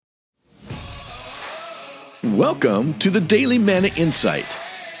Welcome to the Daily Manna Insight,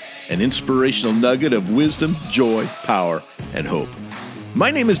 an inspirational nugget of wisdom, joy, power, and hope.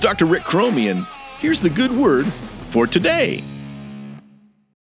 My name is Dr. Rick Cromie, and here's the good word for today.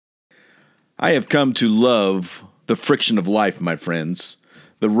 I have come to love the friction of life, my friends,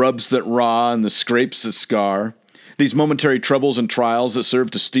 the rubs that raw and the scrapes that scar, these momentary troubles and trials that serve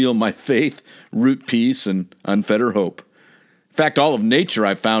to steal my faith, root peace, and unfetter hope. In fact, all of nature,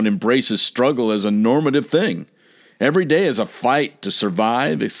 I've found, embraces struggle as a normative thing. Every day is a fight to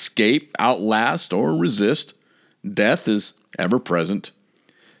survive, escape, outlast, or resist. Death is ever present.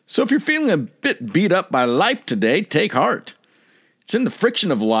 So if you're feeling a bit beat up by life today, take heart. It's in the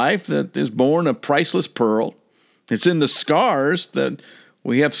friction of life that is born a priceless pearl. It's in the scars that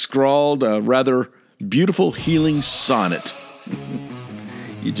we have scrawled a rather beautiful healing sonnet.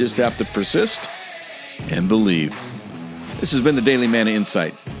 You just have to persist and believe. This has been the Daily Manna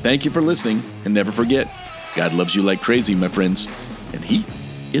Insight. Thank you for listening, and never forget, God loves you like crazy, my friends, and He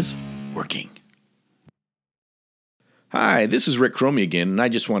is working. Hi, this is Rick Cromie again, and I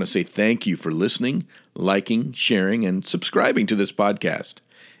just want to say thank you for listening, liking, sharing, and subscribing to this podcast.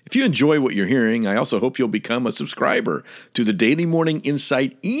 If you enjoy what you're hearing, I also hope you'll become a subscriber to the Daily Morning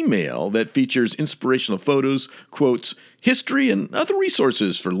Insight email that features inspirational photos, quotes, history, and other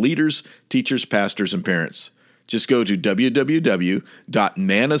resources for leaders, teachers, pastors, and parents. Just go to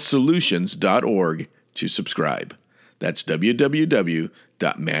www.mannasolutions.org to subscribe. That's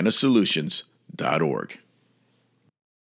www.mannasolutions.org.